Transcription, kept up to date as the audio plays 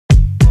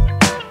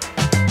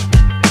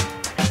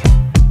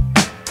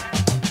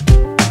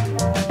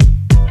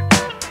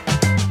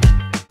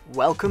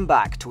Welcome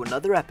back to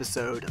another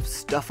episode of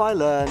Stuff I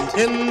Learned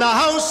in the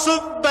House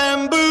of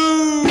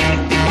Bamboo.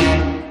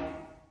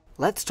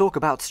 Let's talk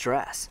about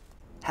stress.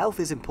 Health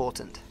is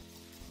important.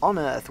 On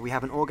Earth, we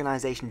have an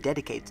organization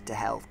dedicated to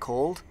health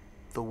called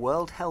the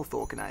World Health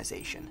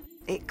Organization.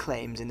 It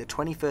claims in the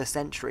 21st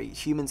century,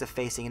 humans are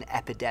facing an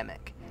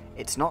epidemic.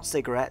 It's not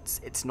cigarettes,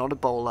 it's not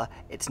Ebola,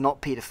 it's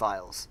not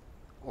pedophiles.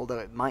 Although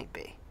it might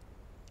be.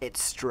 It's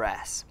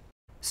stress.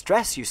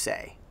 Stress, you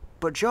say?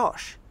 But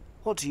Josh,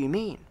 what do you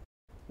mean?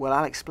 Well,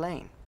 I'll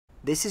explain.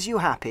 This is you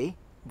happy,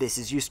 this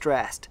is you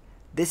stressed.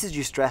 This is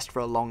you stressed for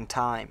a long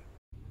time.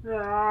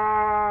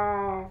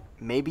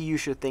 Maybe you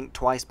should think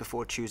twice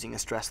before choosing a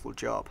stressful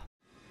job.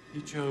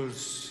 He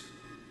chose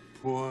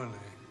poorly.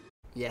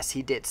 Yes,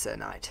 he did, Sir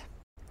Knight.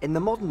 In the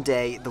modern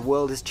day, the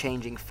world is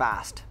changing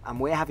fast, and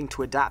we're having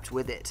to adapt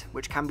with it,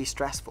 which can be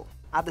stressful.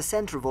 At the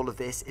center of all of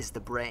this is the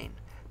brain,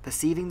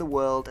 perceiving the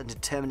world and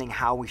determining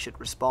how we should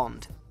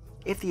respond.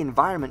 If the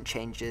environment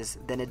changes,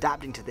 then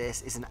adapting to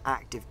this is an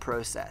active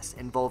process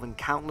involving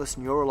countless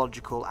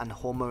neurological and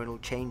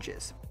hormonal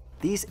changes.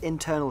 These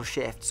internal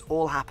shifts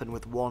all happen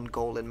with one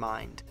goal in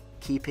mind: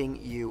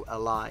 keeping you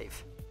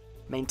alive.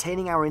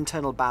 Maintaining our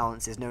internal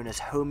balance is known as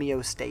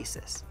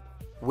homeostasis.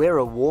 We're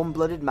a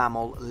warm-blooded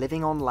mammal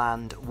living on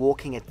land,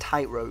 walking a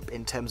tightrope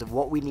in terms of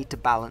what we need to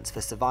balance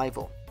for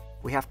survival.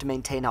 We have to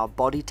maintain our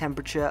body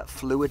temperature,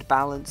 fluid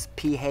balance,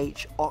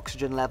 pH,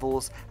 oxygen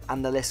levels,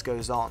 and the list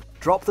goes on.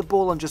 Drop the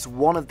ball on just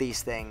one of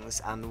these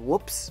things, and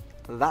whoops,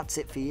 that's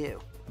it for you.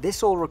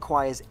 This all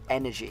requires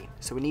energy,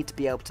 so we need to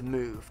be able to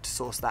move to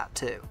source that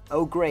too.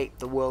 Oh great,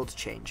 the world's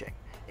changing.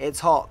 It's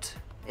hot,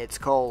 it's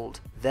cold,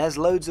 there's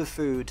loads of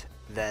food,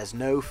 there's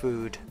no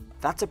food.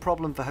 That's a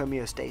problem for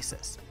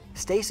homeostasis.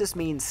 Stasis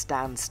means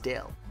stand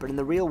still, but in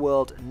the real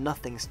world,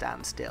 nothing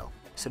stands still,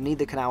 so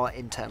neither can our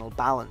internal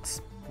balance.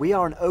 We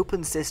are an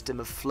open system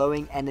of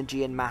flowing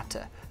energy and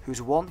matter,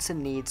 whose wants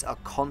and needs are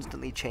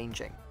constantly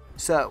changing.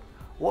 So,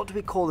 what do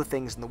we call the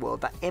things in the world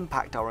that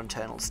impact our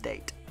internal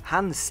state?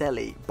 Hans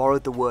Selye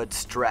borrowed the word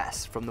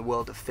stress from the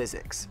world of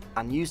physics,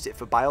 and used it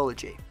for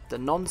biology, the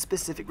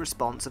non-specific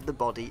response of the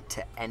body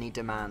to any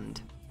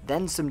demand.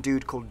 Then some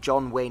dude called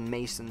John Wayne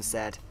Mason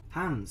said,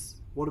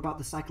 "Hans, what about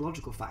the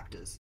psychological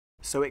factors?"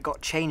 So it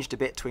got changed a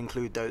bit to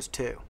include those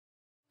too.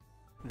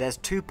 There's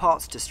two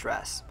parts to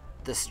stress: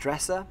 the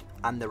stressor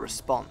and the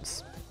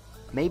response.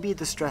 Maybe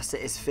the stressor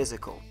is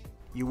physical.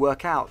 You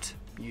work out,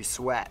 you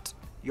sweat.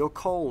 You're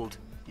cold,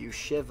 you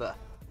shiver.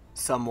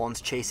 Someone's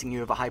chasing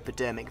you with a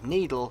hypodermic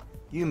needle,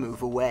 you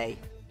move away.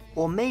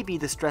 Or maybe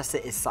the stressor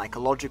is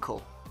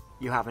psychological.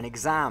 You have an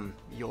exam,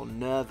 you're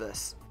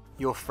nervous.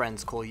 Your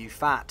friends call you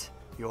fat,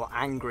 you're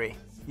angry.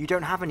 You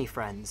don't have any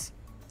friends,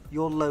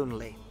 you're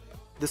lonely.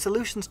 The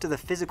solutions to the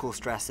physical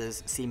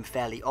stressors seem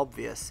fairly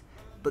obvious,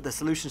 but the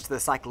solutions to the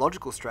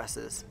psychological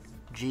stressors,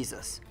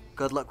 Jesus,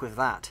 good luck with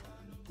that.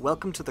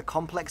 Welcome to the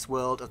complex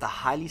world of the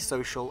highly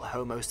social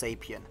Homo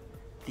sapien,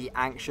 the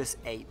anxious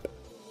ape.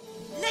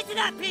 Listen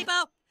up,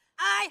 people!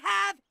 I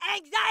have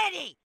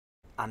anxiety!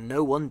 And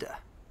no wonder.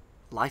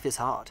 Life is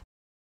hard.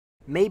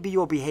 Maybe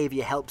your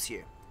behavior helps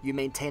you. You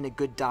maintain a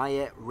good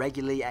diet,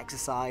 regularly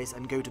exercise,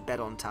 and go to bed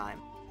on time.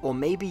 Or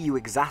maybe you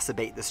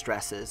exacerbate the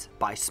stressors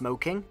by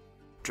smoking,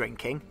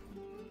 drinking,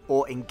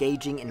 or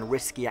engaging in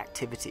risky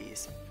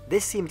activities.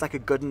 This seems like a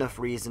good enough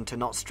reason to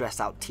not stress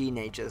out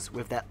teenagers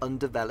with their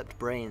undeveloped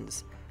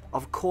brains.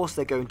 Of course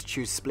they're going to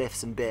choose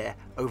spliffs and beer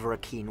over a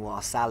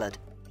quinoa salad.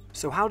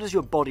 So how does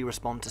your body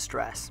respond to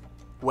stress?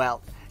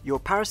 Well, your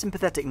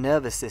parasympathetic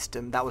nervous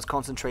system that was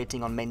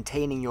concentrating on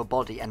maintaining your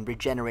body and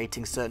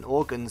regenerating certain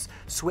organs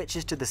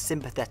switches to the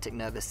sympathetic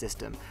nervous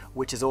system,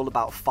 which is all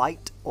about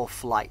fight or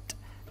flight,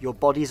 your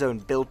body's own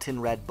built-in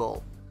Red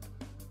Bull.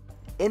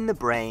 In the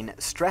brain,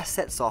 stress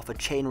sets off a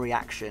chain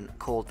reaction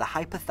called the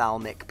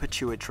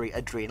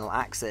hypothalamic-PITUITARY-ADRENAL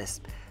axis.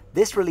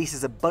 This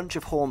releases a bunch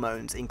of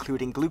hormones,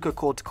 including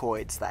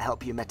glucocorticoids, that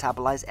help you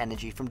metabolize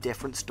energy from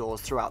different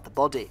stores throughout the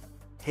body.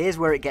 Here's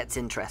where it gets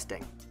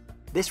interesting.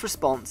 This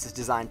response is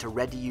designed to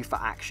ready you for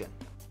action.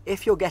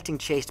 If you're getting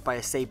chased by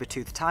a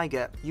saber-toothed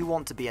tiger, you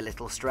want to be a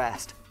little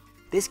stressed.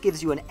 This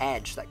gives you an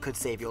edge that could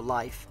save your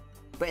life.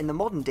 But in the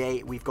modern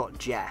day, we've got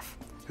Jeff,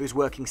 who's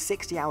working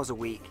 60 hours a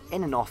week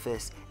in an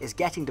office, is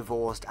getting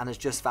divorced, and has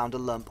just found a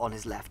lump on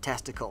his left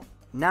testicle.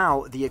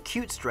 Now, the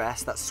acute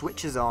stress that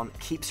switches on,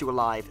 keeps you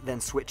alive, then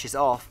switches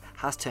off,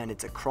 has turned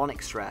into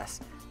chronic stress,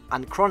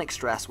 and chronic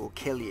stress will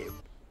kill you.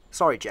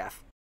 Sorry,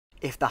 Jeff.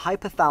 If the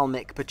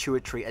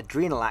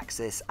hypothalamic-PITUITARY-ADRENAL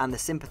axis and the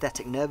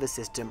sympathetic nervous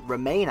system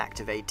remain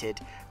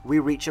activated, we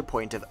reach a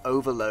point of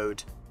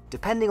overload.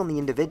 Depending on the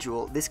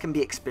individual, this can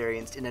be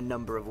experienced in a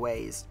number of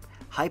ways: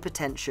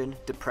 hypertension,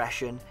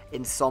 depression,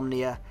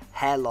 insomnia,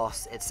 hair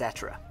loss,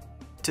 etc.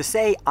 To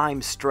say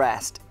 "I'm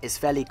stressed" is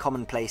fairly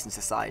commonplace in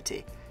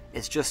society.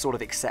 It's just sort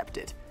of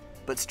accepted.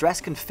 But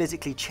stress can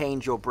physically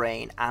change your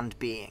brain and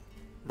being.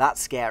 That's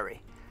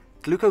scary.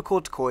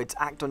 Glucocorticoids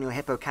act on your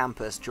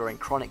hippocampus during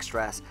chronic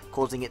stress,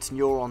 causing its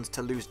neurons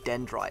to lose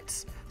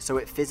dendrites, so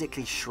it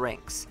physically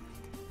shrinks.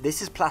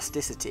 This is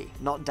plasticity,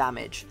 not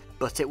damage,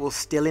 but it will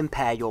still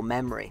impair your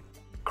memory.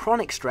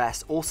 Chronic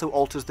stress also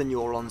alters the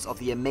neurons of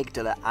the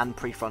amygdala and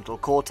prefrontal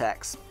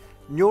cortex.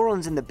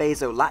 Neurons in the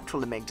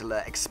basolateral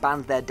amygdala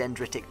expand their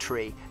dendritic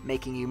tree,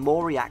 making you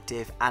more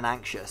reactive and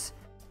anxious.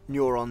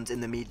 Neurons in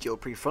the medial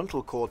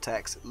prefrontal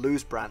cortex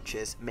lose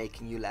branches,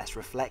 making you less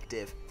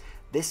reflective.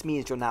 This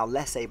means you're now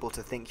less able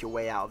to think your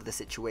way out of the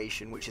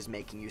situation which is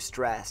making you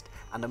stressed,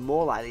 and are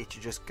more likely to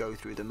just go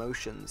through the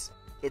motions.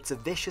 It's a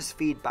vicious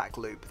feedback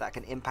loop that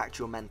can impact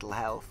your mental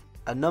health.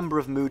 A number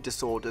of mood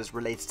disorders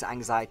related to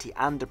anxiety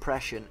and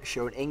depression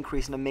show an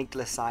increase in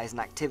amygdala size and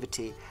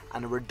activity,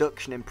 and a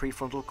reduction in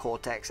prefrontal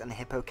cortex and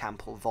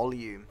hippocampal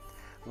volume.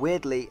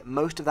 Weirdly,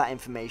 most of that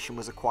information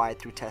was acquired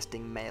through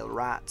testing male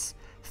rats.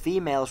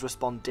 Females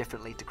respond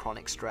differently to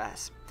chronic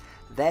stress.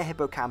 Their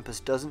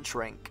hippocampus doesn't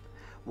shrink.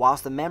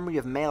 Whilst the memory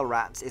of male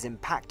rats is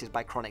impacted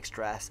by chronic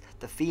stress,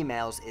 the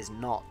females is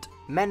not.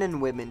 Men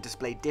and women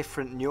display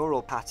different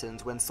neural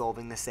patterns when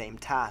solving the same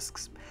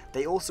tasks.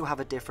 They also have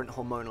a different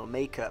hormonal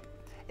makeup.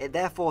 It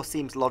therefore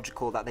seems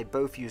logical that they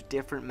both use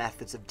different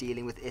methods of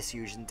dealing with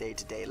issues in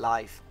day-to-day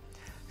life.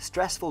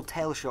 Stressful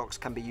tail shocks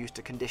can be used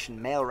to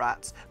condition male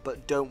rats,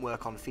 but don't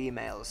work on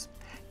females.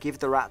 Give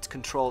the rats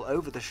control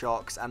over the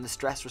shocks and the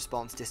stress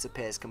response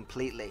disappears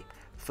completely,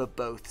 for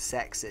both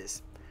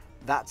sexes.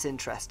 That's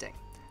interesting.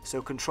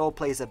 So control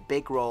plays a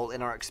big role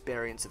in our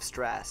experience of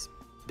stress.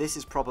 This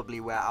is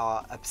probably where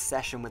our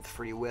obsession with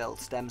free will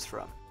stems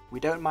from. We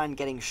don't mind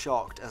getting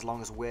shocked as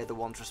long as we're the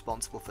ones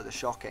responsible for the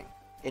shocking.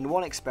 In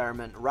one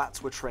experiment,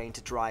 rats were trained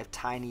to drive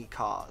tiny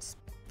cars.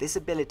 This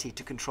ability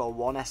to control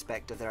one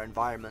aspect of their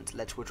environment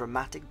led to a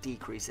dramatic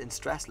decrease in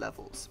stress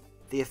levels.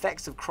 The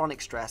effects of chronic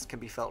stress can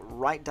be felt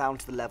right down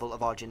to the level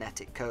of our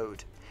genetic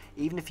code.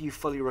 Even if you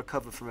fully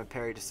recover from a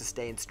period of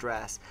sustained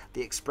stress,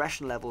 the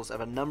expression levels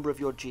of a number of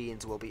your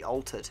genes will be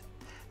altered.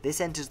 This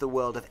enters the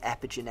world of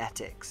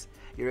epigenetics.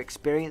 Your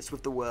experience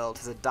with the world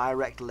has a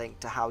direct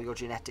link to how your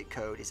genetic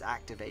code is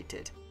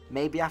activated.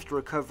 Maybe after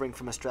recovering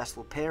from a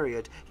stressful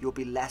period, you'll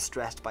be less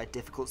stressed by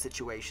difficult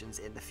situations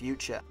in the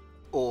future.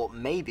 Or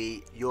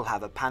maybe you'll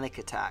have a panic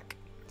attack.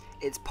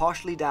 It's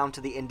partially down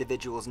to the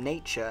individual's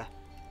nature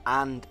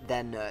and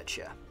their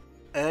nurture.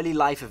 Early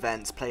life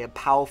events play a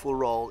powerful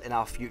role in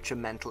our future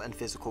mental and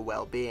physical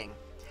well-being.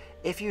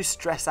 If you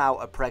stress out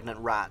a pregnant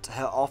rat,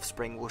 her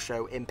offspring will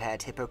show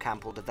impaired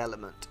hippocampal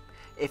development.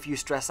 If you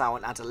stress out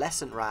an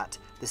adolescent rat,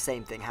 the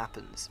same thing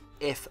happens.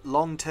 If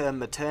long-term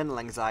maternal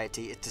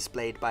anxiety is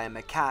displayed by a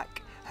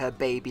macaque, her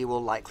baby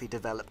will likely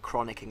develop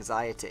chronic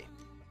anxiety.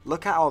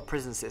 Look at our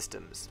prison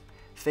systems.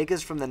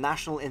 Figures from the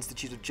National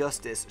Institute of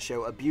Justice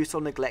show abuse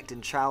or neglect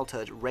in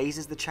childhood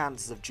raises the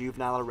chances of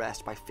juvenile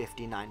arrest by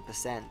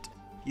 59%.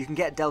 You can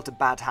get dealt a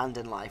bad hand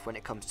in life when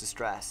it comes to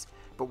stress,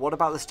 but what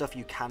about the stuff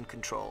you can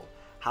control?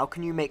 How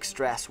can you make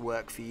stress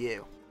work for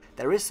you?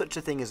 There is such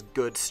a thing as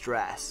good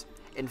stress.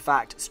 In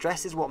fact,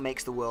 stress is what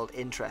makes the world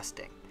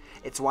interesting.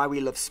 It's why we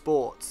love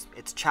sports,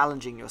 it's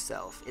challenging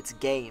yourself, it's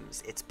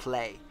games, it's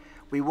play.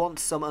 We want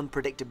some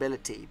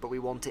unpredictability, but we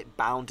want it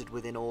bounded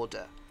within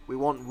order. We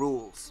want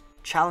rules.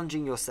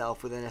 Challenging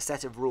yourself within a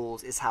set of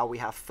rules is how we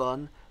have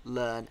fun,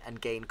 learn,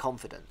 and gain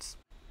confidence.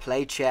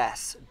 Play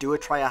chess, do a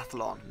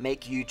triathlon,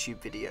 make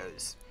YouTube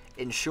videos.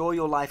 Ensure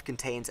your life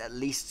contains at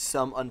least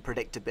some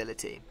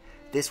unpredictability.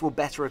 This will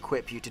better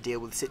equip you to deal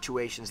with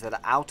situations that are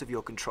out of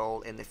your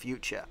control in the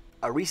future.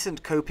 A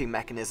recent coping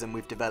mechanism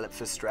we've developed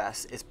for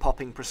stress is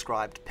popping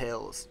prescribed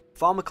pills.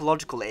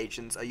 Pharmacological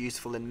agents are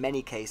useful in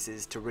many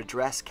cases to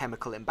redress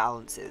chemical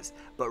imbalances,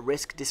 but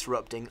risk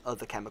disrupting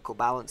other chemical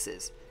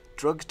balances.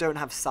 Drugs don't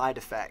have side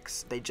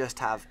effects, they just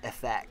have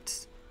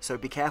effects. So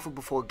be careful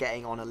before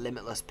getting on a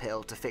limitless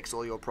pill to fix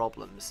all your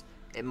problems.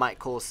 It might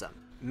cause some.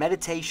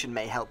 Meditation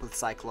may help with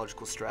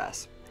psychological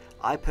stress.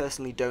 I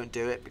personally don't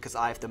do it because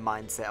I have the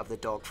mindset of the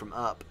dog from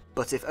Up.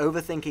 But if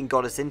overthinking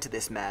got us into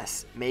this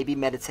mess, maybe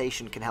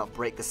meditation can help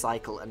break the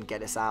cycle and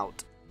get us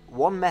out.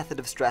 One method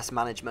of stress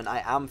management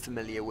I am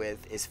familiar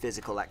with is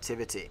physical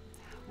activity.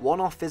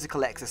 One-off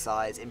physical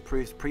exercise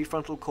improves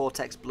prefrontal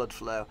cortex blood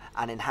flow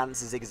and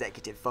enhances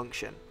executive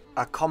function.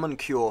 A common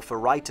cure for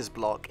writer's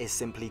block is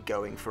simply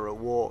going for a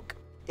walk.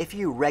 If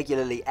you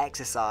regularly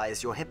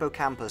exercise, your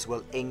hippocampus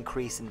will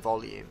increase in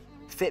volume.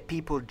 Fit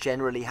people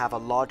generally have a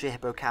larger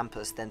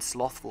hippocampus than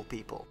slothful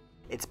people.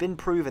 It's been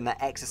proven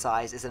that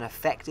exercise is an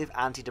effective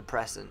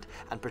antidepressant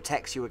and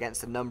protects you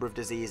against a number of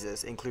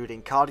diseases,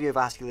 including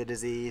cardiovascular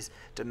disease,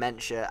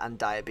 dementia, and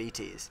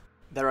diabetes.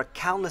 There are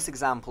countless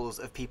examples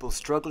of people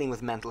struggling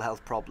with mental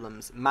health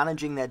problems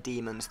managing their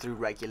demons through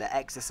regular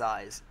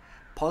exercise.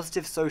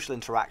 Positive social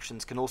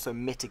interactions can also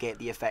mitigate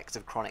the effects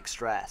of chronic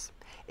stress.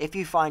 If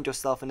you find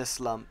yourself in a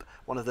slump,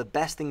 one of the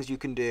best things you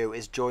can do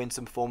is join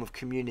some form of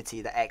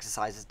community that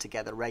exercises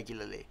together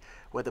regularly,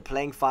 whether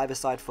playing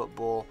five-a-side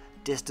football,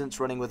 distance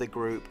running with a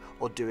group,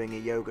 or doing a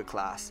yoga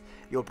class.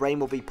 Your brain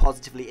will be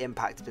positively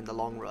impacted in the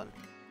long run.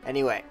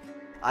 Anyway,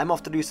 I'm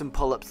off to do some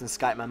pull-ups and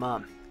Skype my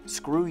mum.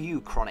 Screw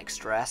you, chronic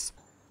stress.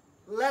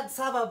 Let's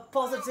have a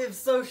positive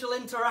social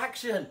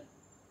interaction.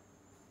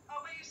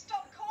 Oh, will you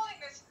stop calling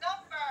this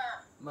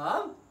number?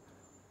 Mum?